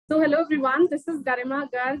So hello everyone, this is Garima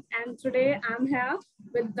Garg and today I'm here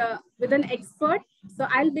with an expert. So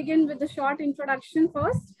I'll begin with a short introduction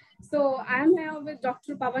first. So I'm here with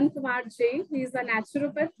Dr. Pavankumar J. He is a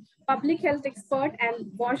naturopath, public health expert and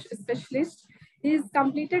wash specialist. He's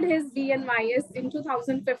completed his BNYS in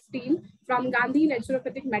 2015 from Gandhi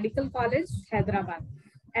Naturopathy Medical College, Hyderabad.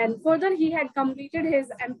 And further, he had completed his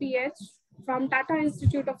MPH from Tata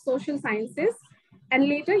Institute of Social Sciences and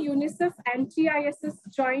later UNICEF and TISS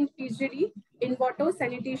joined PGD in water,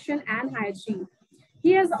 sanitation and hygiene.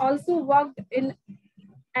 He has also worked in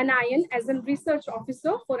NIN as a research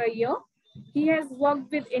officer for a year. He has worked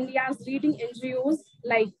with India's leading NGOs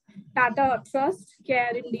like Tata Trust,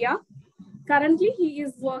 Care India. Currently, he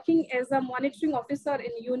is working as a monitoring officer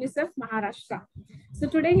in UNICEF, Maharastra. So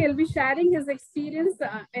today he'll be sharing his experience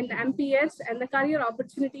in MPH and the career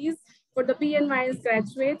opportunities for the BNYS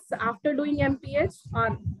graduates after doing MPH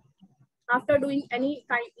or after doing any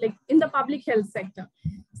kind, like in the public health sector.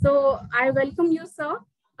 So I welcome you, sir,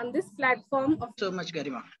 on this platform. So much,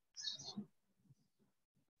 Garima.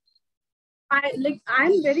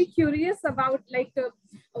 I'm very curious about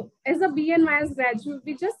as a BNYS graduate,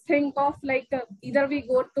 we just think of either we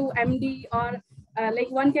go to MD or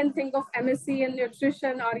one can think of MSc in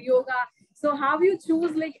nutrition or yoga. So how you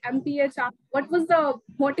choose like MPH? What was the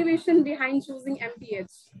motivation behind choosing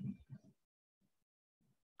MPH?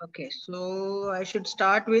 Okay, so I should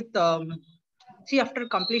start with, see, after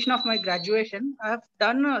completion of my graduation, I have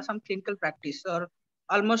done some clinical practice or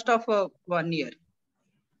almost of 1 year.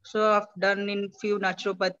 So I've done in few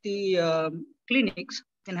naturopathy clinics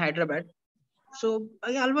in Hyderabad. So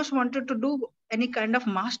I always wanted to do any kind of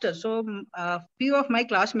master. So few of my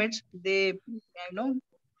classmates, they,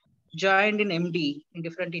 joined in MD in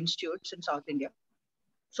different institutes in South India.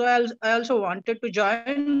 So I also wanted to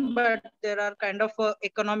join, but there are kind of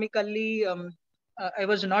economically, I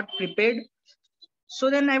was not prepared. So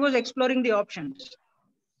then I was exploring the options.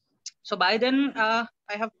 So by then I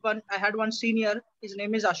had one senior. His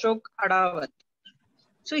name is Ashok Adawat.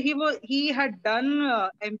 So he had done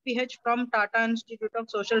MPH from Tata Institute of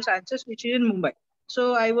Social Sciences, which is in Mumbai.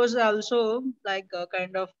 So I was also like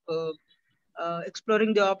kind of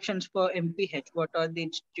exploring the options for MPH. What are the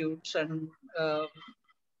institutes and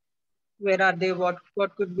where are they? What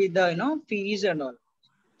could be the fees and all?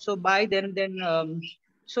 So by then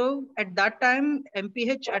so at that time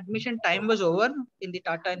MPH admission time was over in the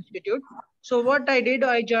Tata Institute. So what I did,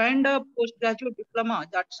 I joined a postgraduate diploma.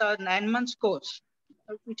 That's a 9 months course,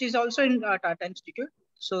 which is also in Tata Institute.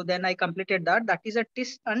 So then I completed that. That is a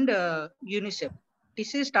TISS and UNICEF.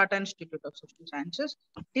 TISS is Tata Institute of Social Sciences.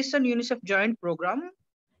 TISS and UNICEF joint program,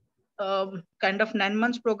 kind of 9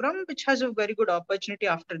 months program, which has a very good opportunity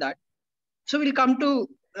after that. So we'll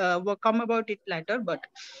come about it later. But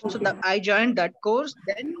okay. So I joined that course.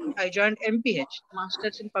 Then I joined MPH,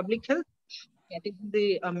 Masters in Public Health. That is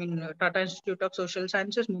the Tata Institute of Social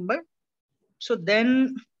Sciences, Mumbai. So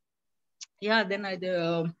then, yeah, then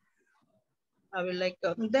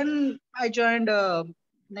then I joined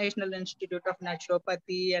National Institute of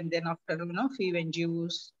Naturopathy, and then after few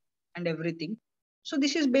NGOs and everything. So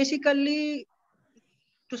this is basically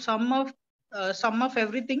to sum of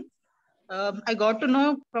everything. I got to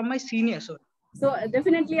know from my seniors. So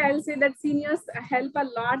definitely I'll say that seniors help a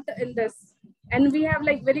lot in this. And we have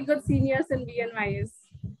like very good seniors in BNYS.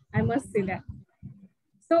 I must say that.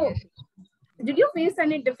 So did you face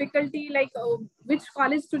any difficulty which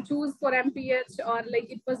college to choose for MPH, or like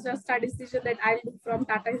it was just a decision that I'll do from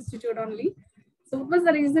Tata Institute only? So what was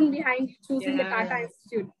the reason behind choosing the Tata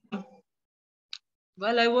Institute?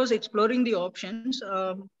 Well, I was exploring the options.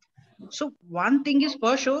 So one thing is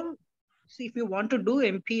for sure, see, if you want to do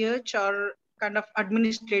MPH or kind of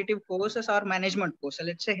administrative courses or management course,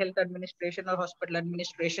 let's say health administration or hospital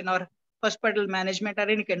administration or hospital management or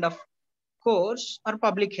any kind of course or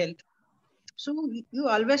public health. So you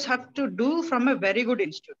always have to do from a very good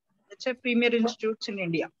institute. Let's say premier institutes in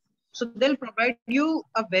India. So they'll provide you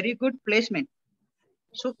a very good placement.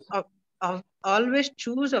 So always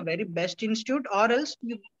choose a very best institute, or else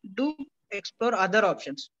you do explore other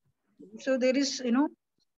options. So there is, if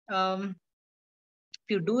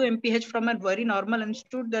you do MPH from a very normal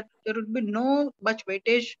institute, that there would be no much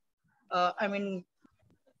weightage.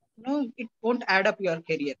 It won't add up your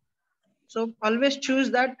career. So always choose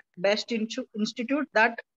that best institute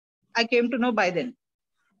that I came to know by then.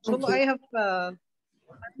 So okay. I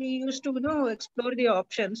used to explore the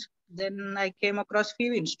options. Then I came across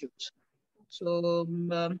few institutes. So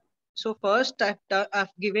so first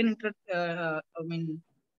I've given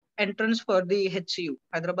entrance for the HCU,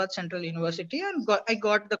 Hyderabad Central University, and I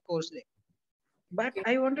got the course there. But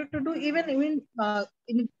I wanted to do even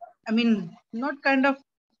in I mean, not kind of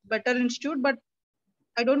better institute, but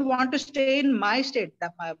I don't want to stay in my state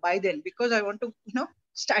by then, because I want to,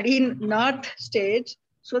 study in North states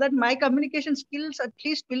so that my communication skills at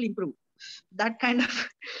least will improve. That kind of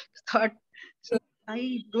thought. So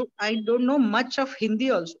I don't know much of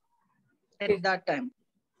Hindi also at that time.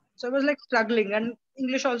 So I was like struggling, and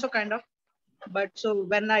English also kind of. But so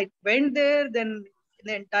when I went there, then in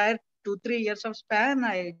the entire 2-3 years of span,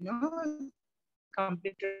 I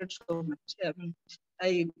completed so much.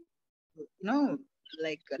 I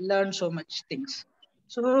like learned so much things.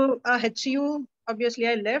 So HCU, obviously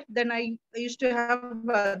I left. Then I used to have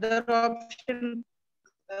other option,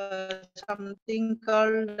 something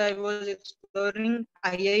called, I was exploring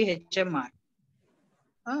IIHMR,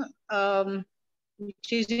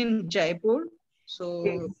 which is in Jaipur. So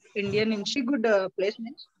Indian Institute, good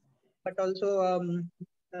placements, but also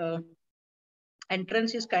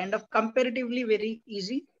entrance is kind of comparatively very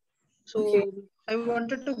easy. So I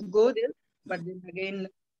wanted to go there, but then again,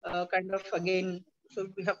 so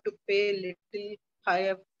we have to pay little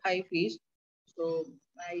high fees. So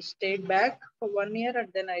I stayed back for 1 year, and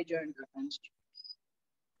then I joined the institute.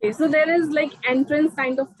 Okay, so there is like entrance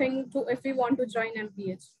kind of thing to if we want to join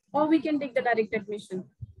MPH, or we can take the direct admission.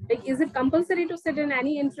 Like, is it compulsory to sit in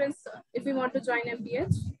any entrance if we want to join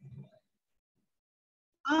MPH?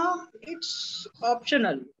 It's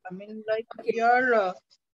optional. I mean, like you're a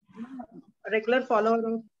regular follower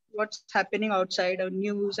of what's happening outside of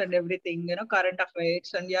news and everything, current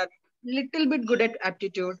affairs, and you're little bit good at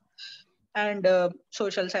aptitude and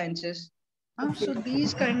social sciences. So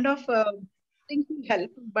these kind of things will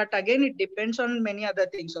help, but again, it depends on many other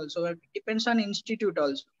things also. It depends on institute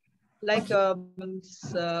also. Like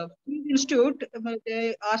institute,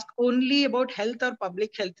 they ask only about health or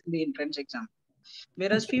public health in the entrance exam.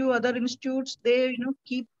 Whereas few other institutes, they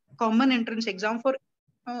keep common entrance exam for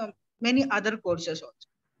many other courses also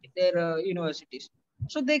in their universities.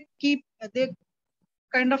 So they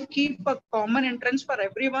kind of keep a common entrance for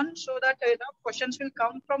everyone, so that questions will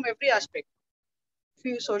come from every aspect,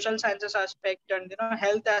 few social sciences aspect, and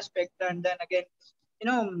health aspect, and then again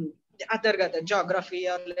the other geography,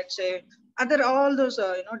 or let's say other all those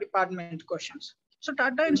department questions. So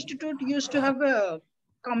Tata Institute used to have a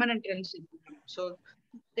common entrance exam. So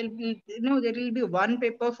there will be one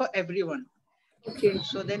paper for everyone.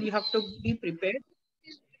 So then you have to be prepared.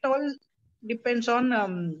 It all depends on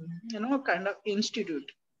kind of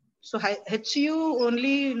institute. So HCU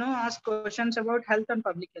only ask questions about health and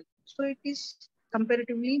public health. So it is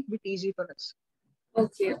comparatively bit easy for us.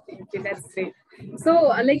 Okay, that's great.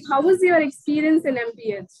 So, like, how was your experience in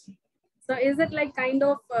MPH? So, is it like kind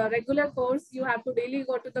of a regular course? You have to daily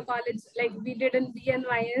go to the college, like we did in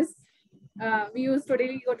BNYS. We used to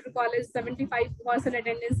daily go to college. 75%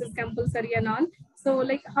 attendance is compulsory and all. So,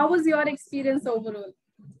 like, how was your experience overall?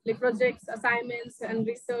 Like projects, assignments, and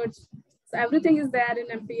research. So everything is there in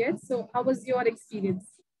MPH. So, how was your experience?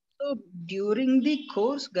 So during the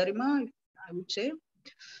course, Garima, I would say,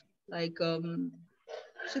 like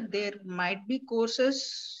so there might be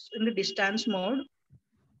courses in the distance mode,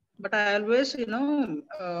 but I always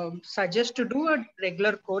suggest to do a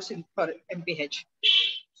regular course for MPH.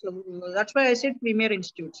 So that's why I said Premier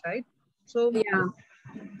Institutes, right? So Yeah.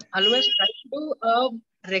 always try to do a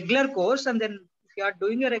regular course, and then if you are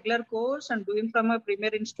doing a regular course and doing from a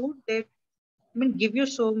Premier Institute, they give you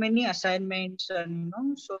so many assignments, and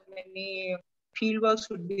so many field works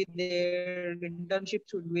would be there,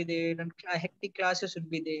 internships would be there, and hectic classes would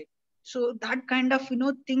be there. So that kind of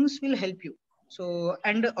things will help you. So,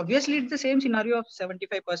 and obviously it's the same scenario of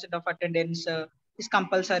 75% of attendance is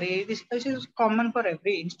compulsory. This is common for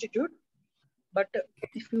every institute. But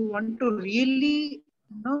if you want to really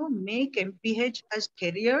make MPH as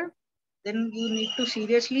career, then you need to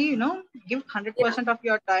seriously give 100% of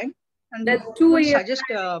your time, and That I two would years suggest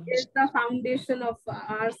is the foundation of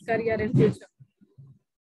our career in future.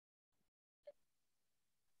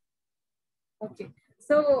 Okay.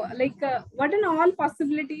 So, like, what and all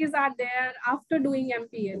possibilities are there after doing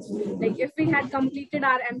MPH? Like, if we had completed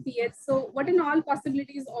our MPH, so what and all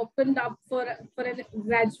possibilities opened up for a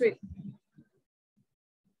graduate?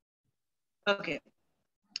 okay.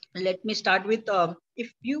 Let me start with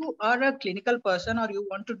if you are a clinical person, or you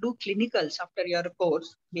want to do clinicals after your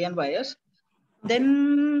course, BNYS,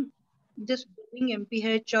 then just doing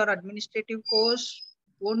MPH or administrative course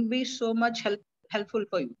won't be so much helpful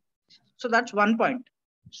for you. So that's one point.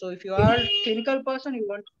 So if you are clinical person, you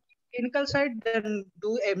want clinical side, then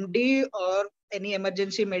do MD or any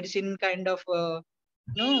emergency medicine kind of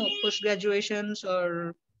post graduations,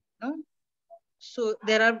 or so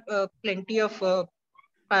there are plenty of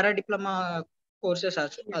para diploma courses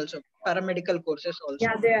also, paramedical courses also.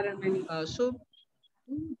 Yeah, there are many. So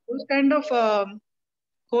those kind of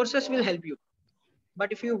courses will help you.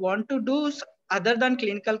 But if you want to do other than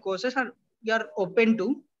clinical courses, or you are open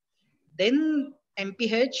to, then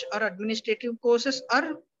MPH or administrative courses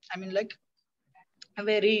are, I mean, like a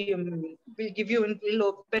very will give you, will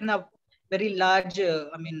open up very large.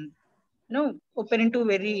 I mean, open into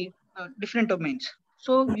very different domains.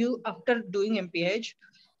 So you, after doing MPH,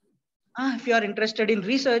 if you are interested in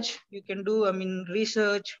research, you can do, I mean,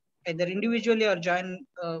 research either individually or join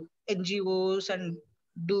NGOs and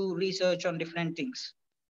do research on different things.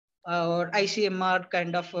 Or ICMR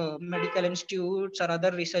kind of medical institutes or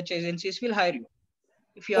other research agencies will hire you.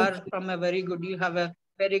 If you are from a very good, you have a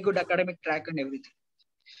very good academic track and everything.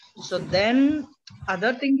 So then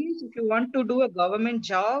other thing is, if you want to do a government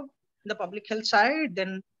job in the public health side,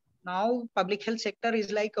 then now public health sector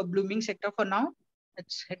is like a blooming sector for now.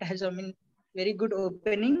 It has, I mean, very good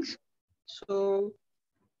openings. So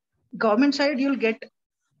government side, you'll get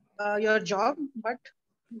your job, but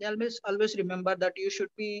always remember that you should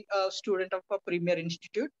be a student of a premier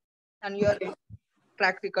institute and your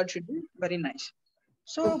track record should be very nice.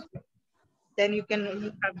 So then you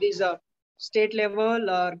can have these state level,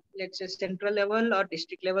 or let's say central level or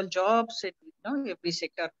district level jobs at every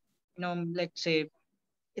sector. Let's say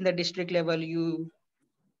in the district level, you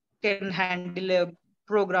can handle a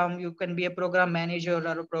program. You can be a program manager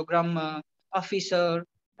or a program officer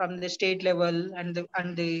from the state level and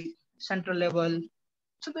the central level.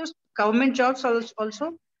 So those government jobs are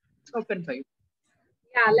also open for you.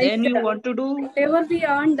 Yeah, like Then you want to do whatever we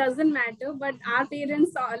earn doesn't matter, but our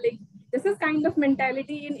parents are like, this is kind of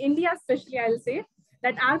mentality in India, especially, I'll say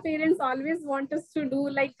that our parents always want us to do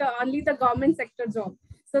like only the government sector job.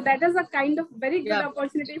 So that is a kind of very good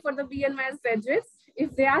opportunity for the BNYS graduates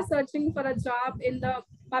if they are searching for a job in the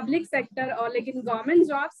public sector or like in government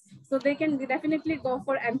jobs. So they can definitely go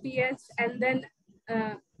for MPH and then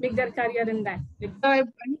make their career in that. I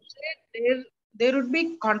would say there would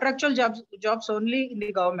be contractual jobs only in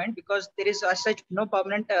the government, because there is as such no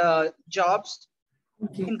permanent jobs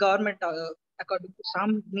in government according to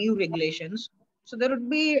some new regulations. So there would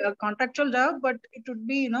be a contractual job, but it would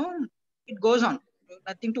be, it goes on,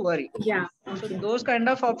 nothing to worry. Yeah. So those kind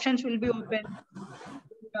of options will be open.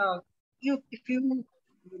 If you want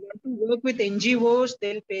to work with NGOs,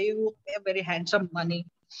 they'll pay you a very handsome money.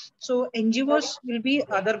 So NGOs will be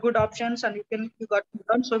other good options, and you got to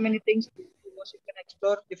learn so many things. You can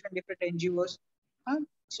explore different NGOs.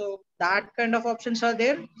 So that kind of options are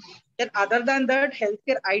there. Then other than that,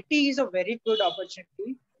 healthcare IT is a very good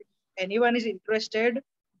opportunity. If anyone is interested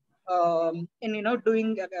in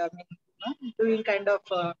doing kind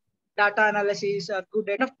of data analysis or good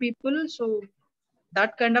data of people, so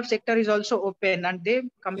that kind of sector is also open, and they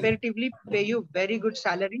comparatively pay you very good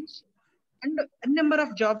salaries, and a number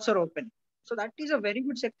of jobs are open. So that is a very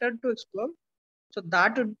good sector to explore. So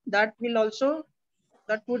that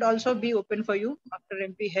would also be open for you after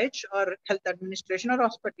MPH or health administration or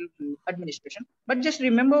hospital administration. But just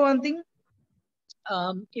remember one thing: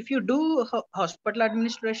 if you do hospital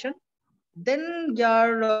administration, then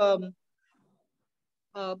your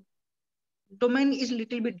uh, domain is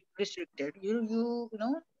little bit restricted. You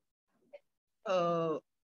uh,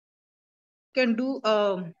 can do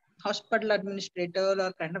hospital administrator or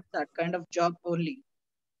that kind of job only,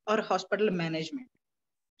 or hospital management.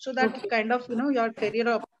 So that kind of your career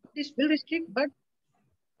opportunities will restrict,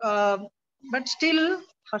 uh, but still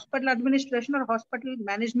hospital administration or hospital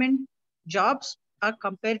management jobs are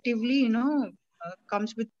comparatively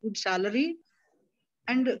comes with good salary,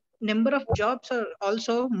 and number of jobs are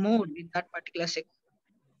also more in that particular sector.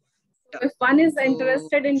 If one is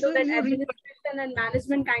interested into So that you administration and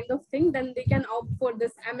management kind of thing, then they can opt for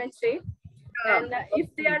this MHA. And if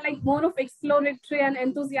they are like more of exploratory and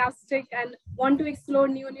enthusiastic and want to explore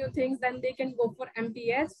new things, then they can go for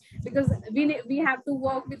MPH, because we have to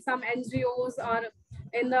work with some NGOs or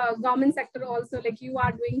in the government sector also, like you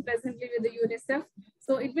are doing presently with the UNICEF.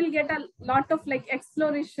 So it will get a lot of like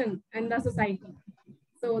exploration in the society.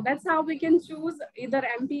 So that's how we can choose either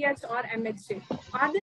MPH or MHA. Are there